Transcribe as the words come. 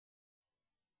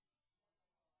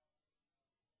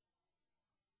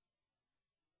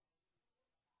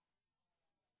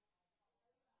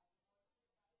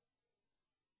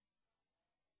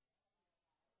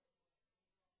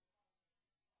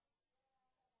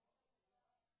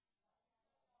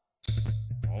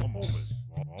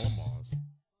Alamos.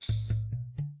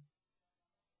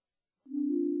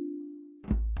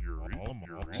 Yuri, Alamos.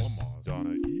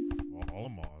 Donna E.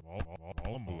 Alamos.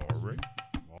 Larry.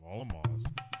 Alamos.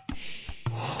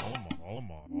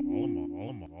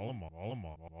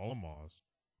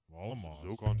 Alamos.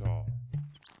 Zokonta.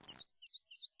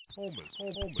 Holmes.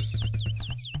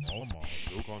 Alamos.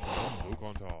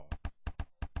 Zokonta.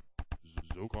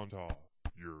 Zokonta.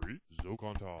 Yuri.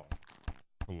 Zokonta.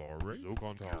 Larry.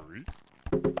 Zokonta. Yuri.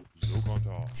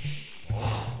 Zokonta.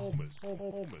 Holmes.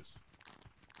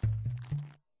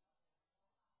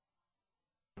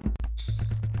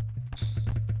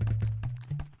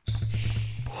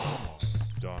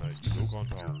 Donna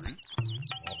Zokonta.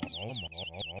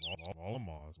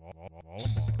 Alamos.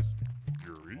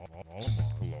 Yuri.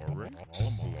 Larry.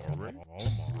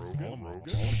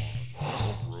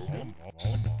 Rogan.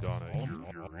 Donna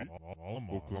Yuri.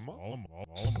 Oklama.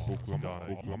 Donna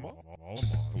Oklama.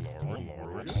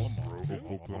 Larry.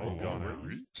 Oklama. Donna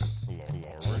Yuri.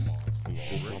 Larry.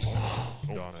 Donna Rogan. Larry. Yuri.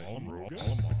 Oklama.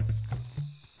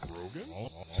 Rogan. Yuri.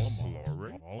 Larry.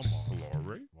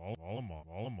 Yuri.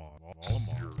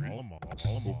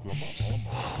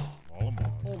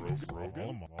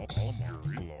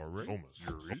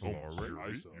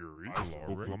 Yuri.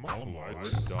 Oklama.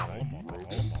 Donna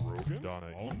Rogan. Donna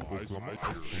Oklama.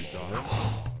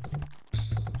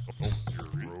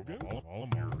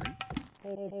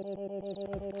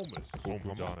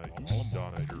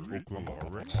 Donna Yuri. Rogan. Yuri. Donna Yuri.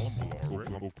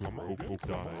 Oklama. Oklama.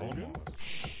 Donna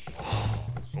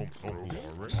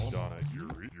Rogan. Donna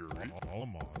Yuri.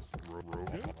 Alamos.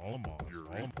 Rogan.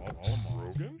 Yuri.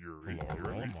 Rogan. Yuri.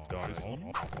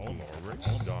 Dyson.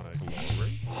 Donna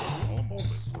Yuri.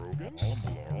 Rogan.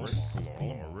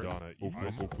 Donna Oklama.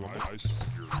 Yuri. Oklama.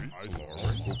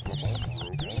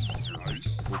 Rogan. Yuri.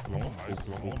 Oklama.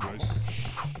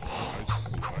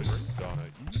 Donna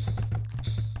E.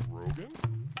 Rogan.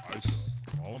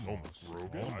 Alamos.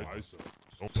 Rogan.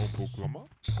 Oklama.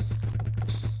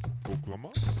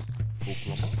 Oklama.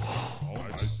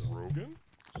 Rogan.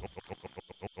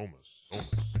 Omas.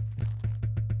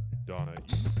 Donna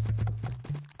E.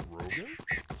 Rogan.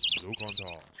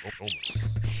 Zokonta. Omas.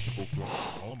 Oklama.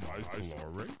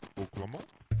 Larry. Oklama.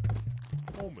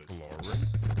 Omas. Larry.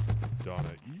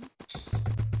 Donna E.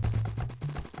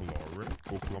 Larry.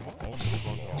 Oklama.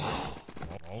 Zokonta.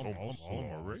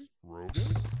 Larry.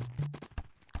 Rogan.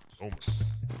 Omas.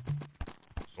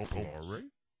 Larry.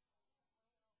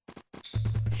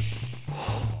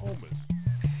 Holmes.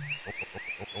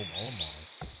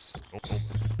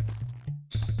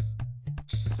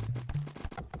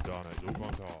 Donna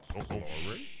Zokonta.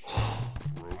 Larry.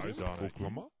 Rogan. Donna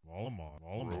Oklama.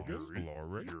 Rogan.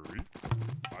 Larry. Yuri.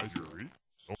 Yuri.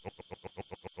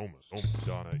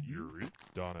 Donna Yuri.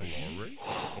 Donna Larry.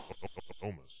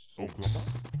 Oklama.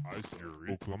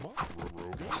 Yuri. Oklama.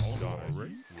 Rogan. Donna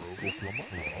Ray. Oklama.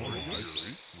 Larry.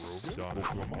 Yuri. Rogan. Donna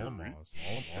Oklama.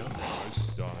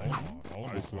 Donna Yuri.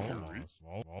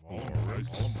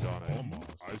 Donna Donna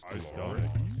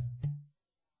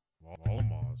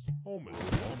Alamos. Holmes.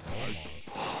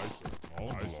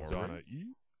 Donna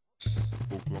E.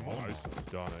 Oklama.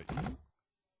 Donna E.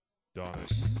 Donna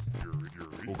E. Yuri.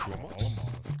 Oklama.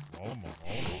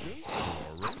 Rogan.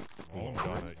 Larry.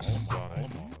 Donna E. Donna E.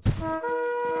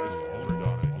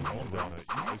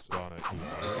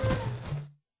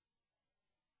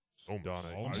 Donna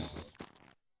Isis.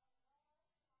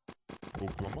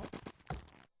 Oklama.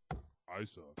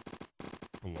 Isa.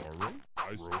 Larry.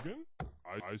 Rogan.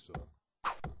 Isa.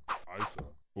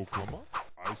 Oklama.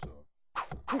 Isa.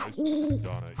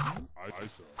 Donna E.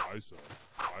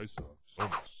 Isa.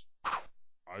 Omas.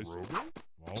 Rogan.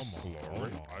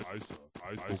 Larry. Isa.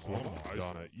 Oklama.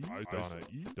 Donna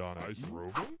E. Donna E.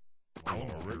 Rogan.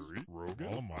 Larry.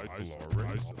 Rogan.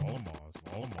 Larry.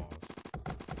 Alamos.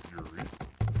 Yuri.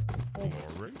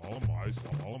 Larry. Alamos.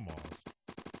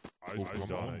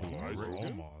 Oklama.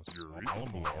 Rogan. Yuri.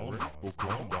 Larry.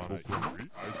 Oklama. Donna Yuri.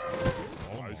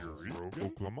 Yuri. Rogan.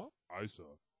 Oklama. Isa.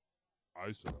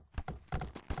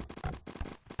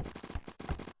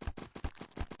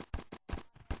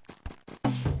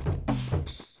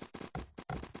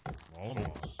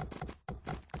 Alamos.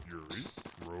 Yuri.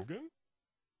 Rogan.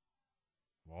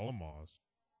 Alamos.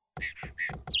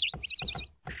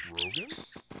 Rogan.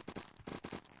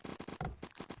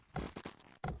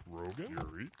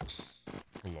 Yuri.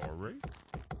 Larry.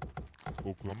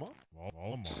 Oklama.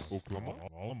 Oklama.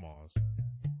 Alamos.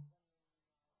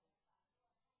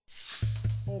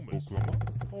 Holmes. Oklama.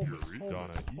 Yuri.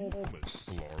 Donna E. Holmes.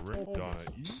 Larry. Donna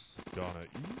E. Donna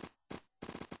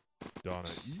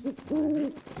E.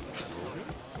 Rogan.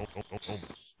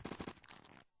 Holmes.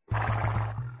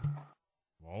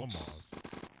 Alamos.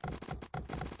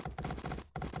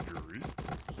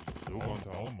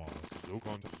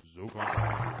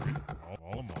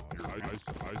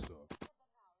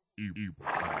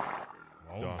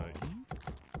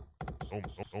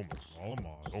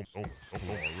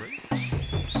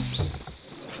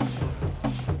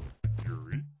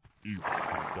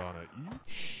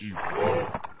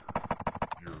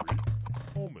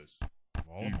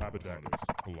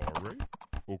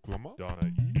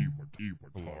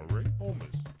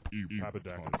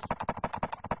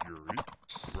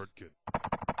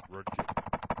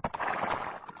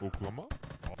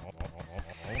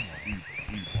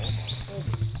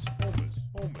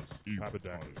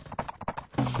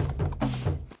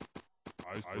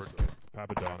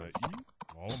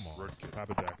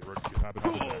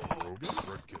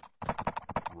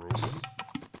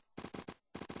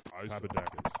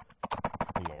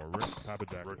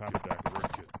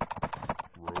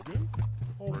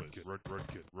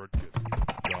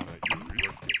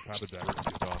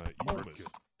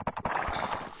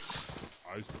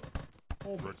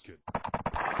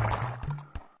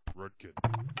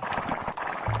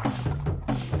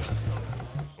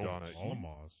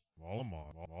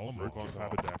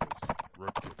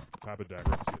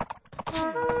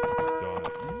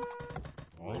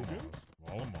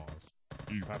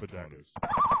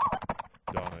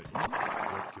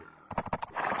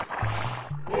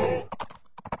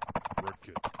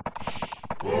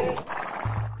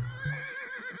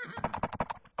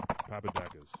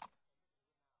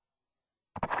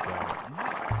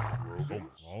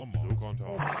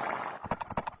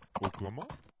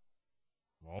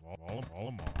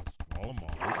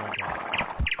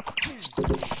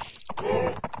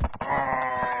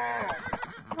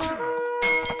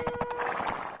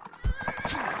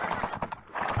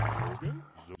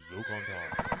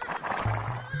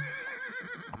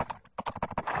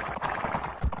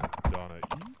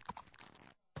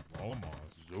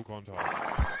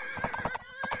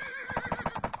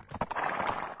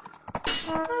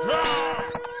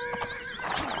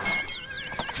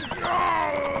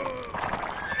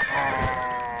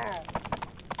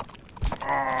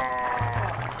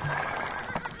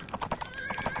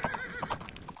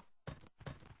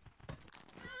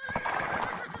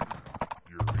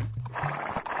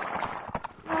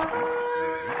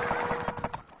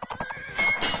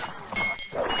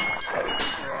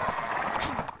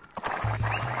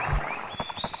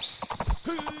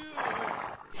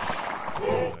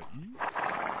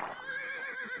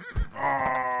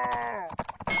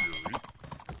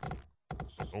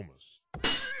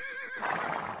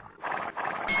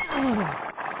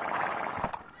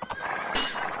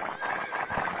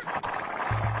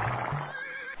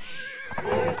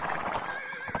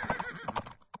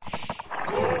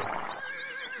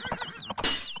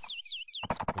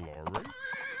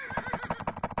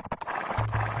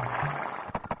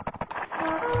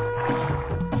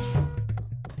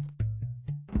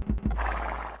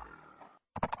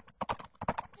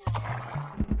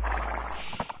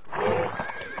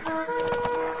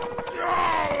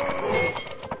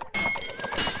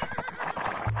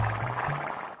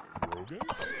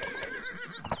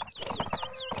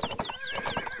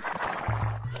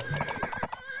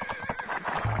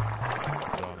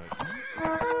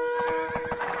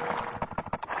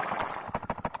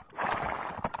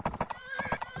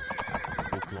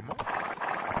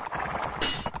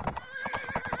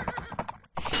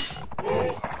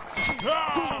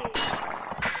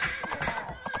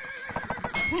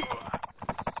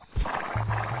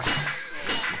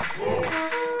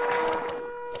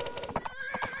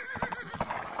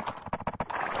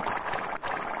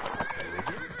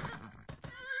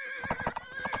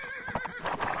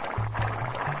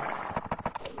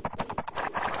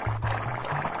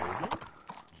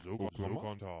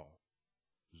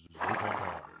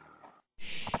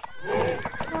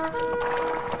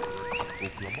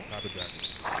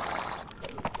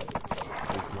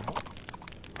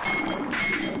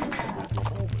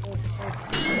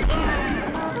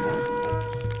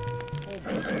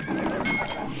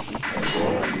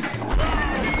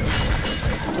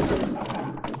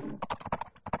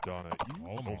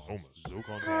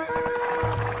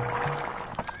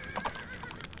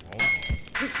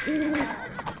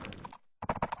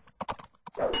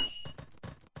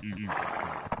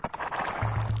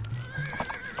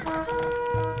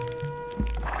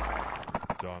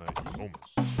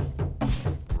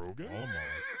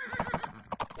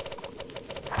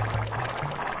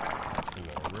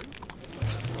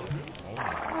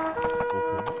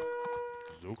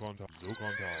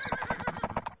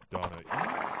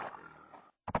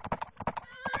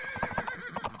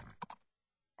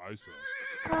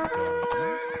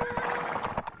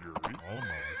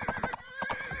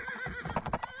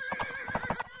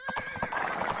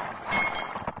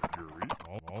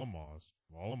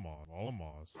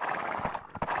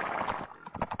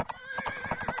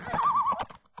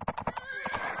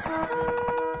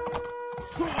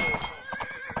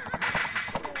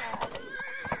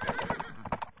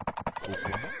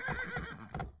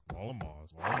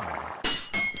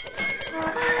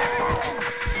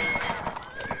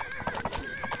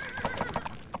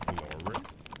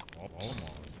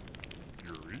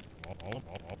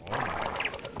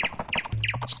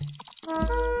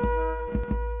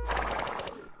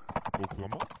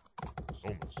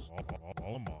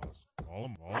 Alamos,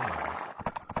 Alamos,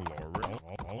 Yuri,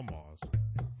 Alamos, Oklahoma,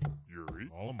 Alamos, Yuri,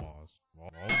 Holmes,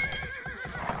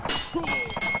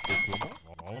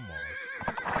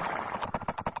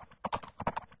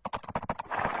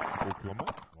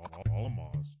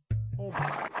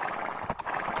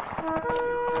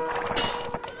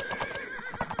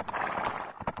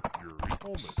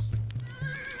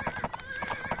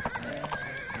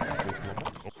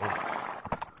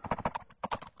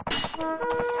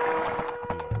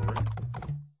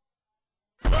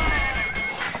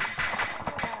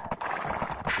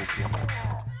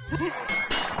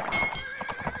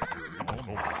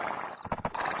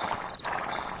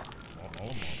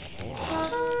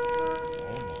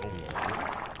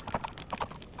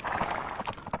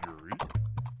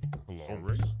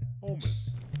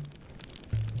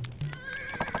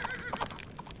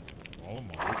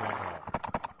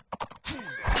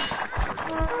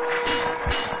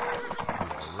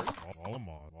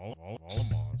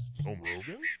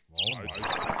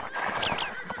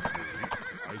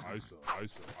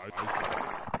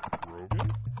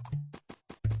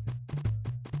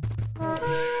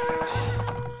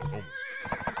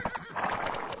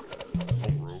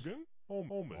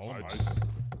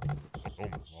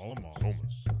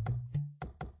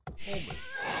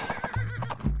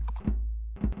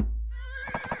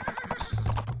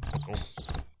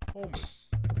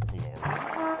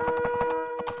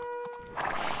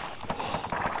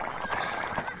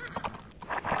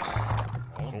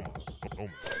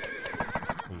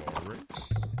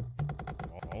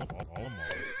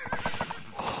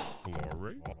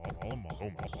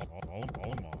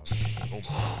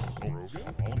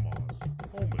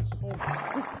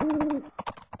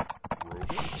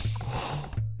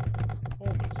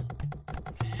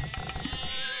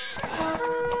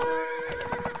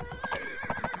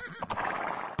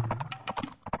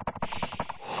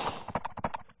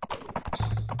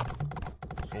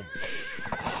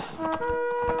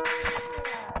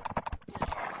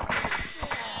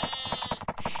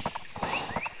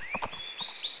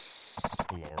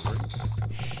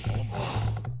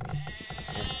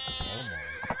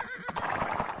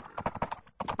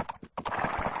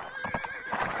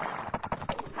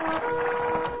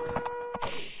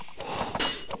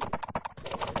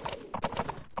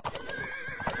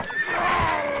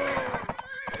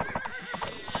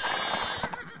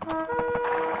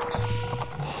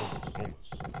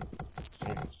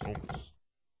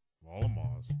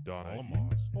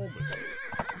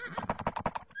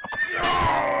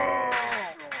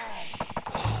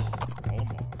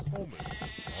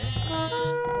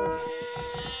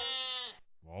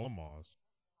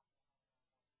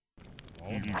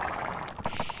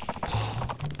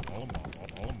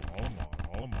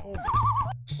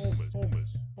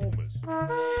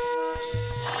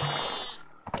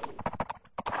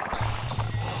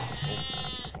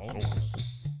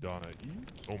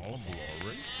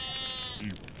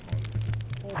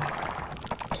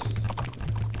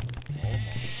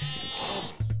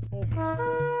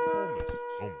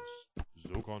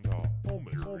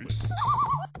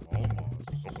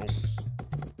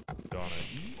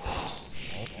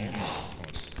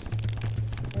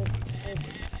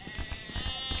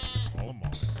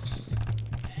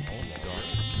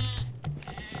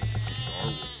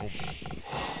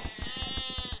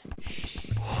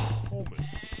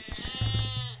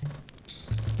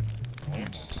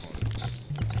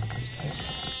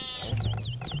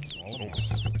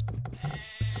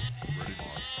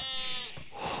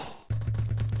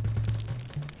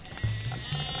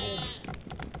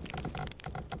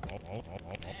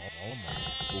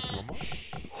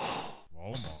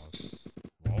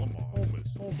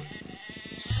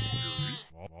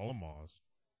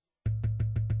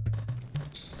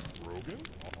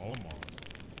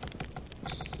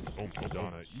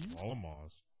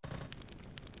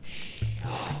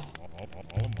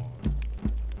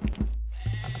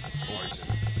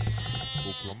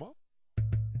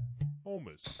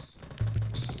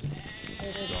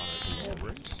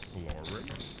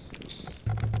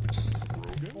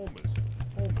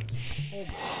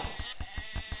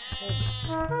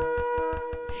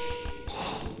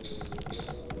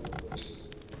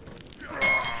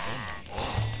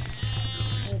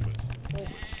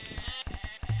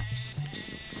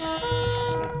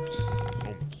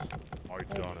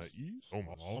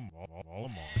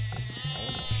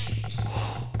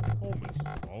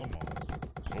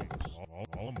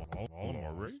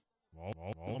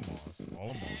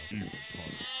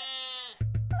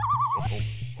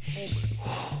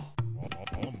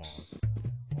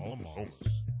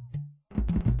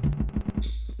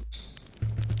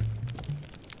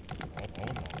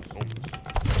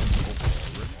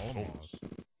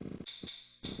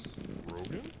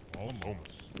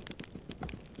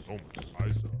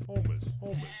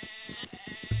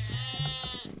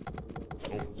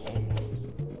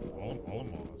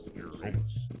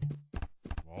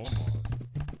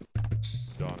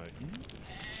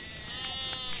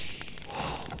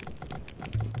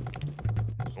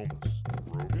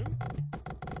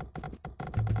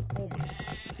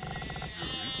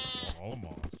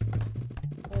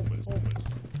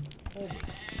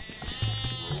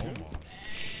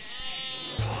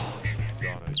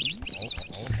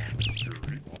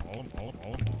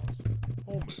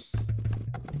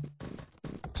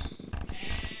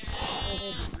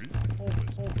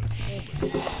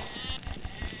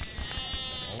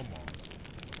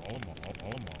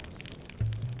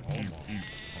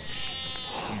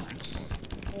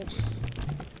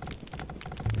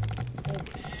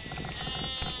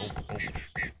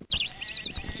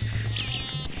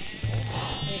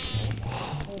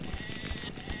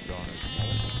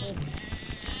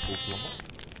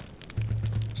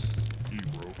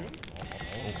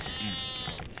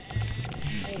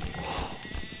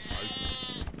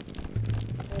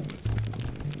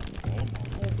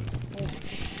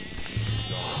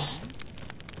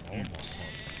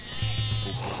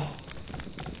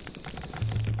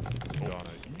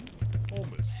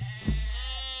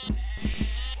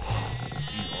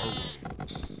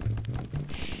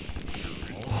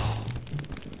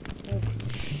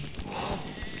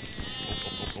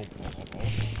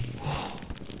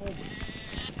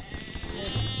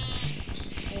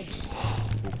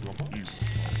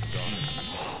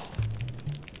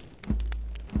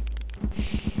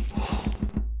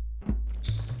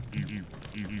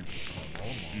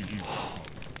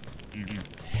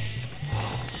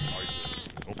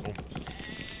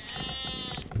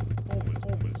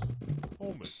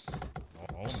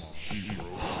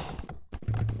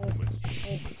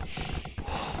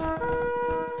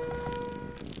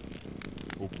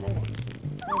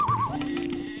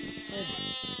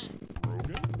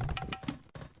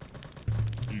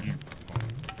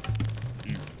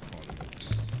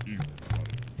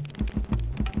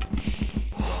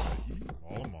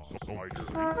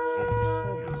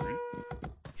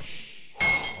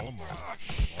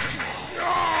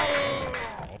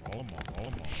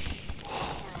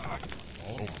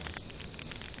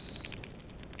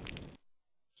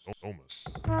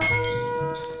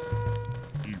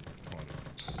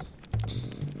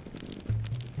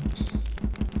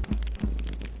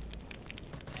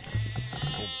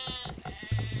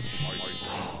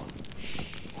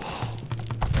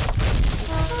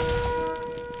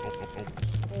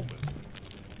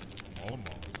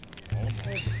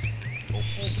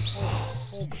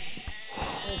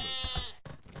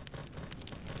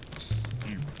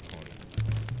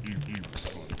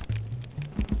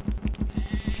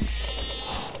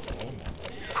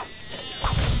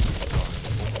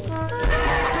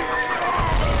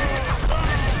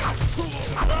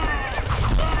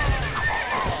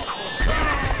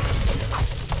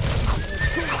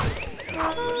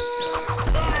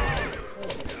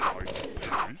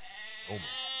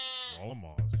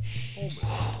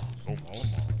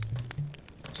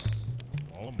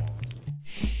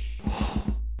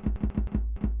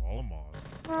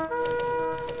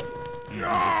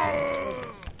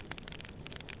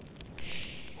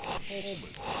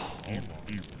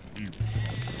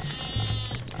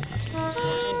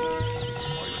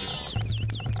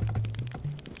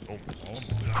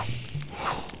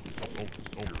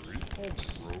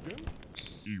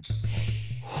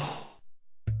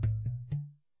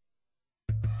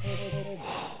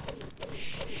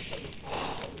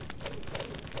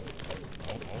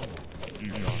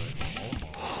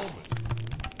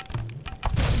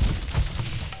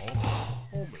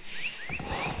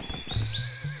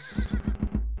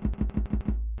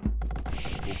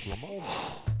 Oklahoma.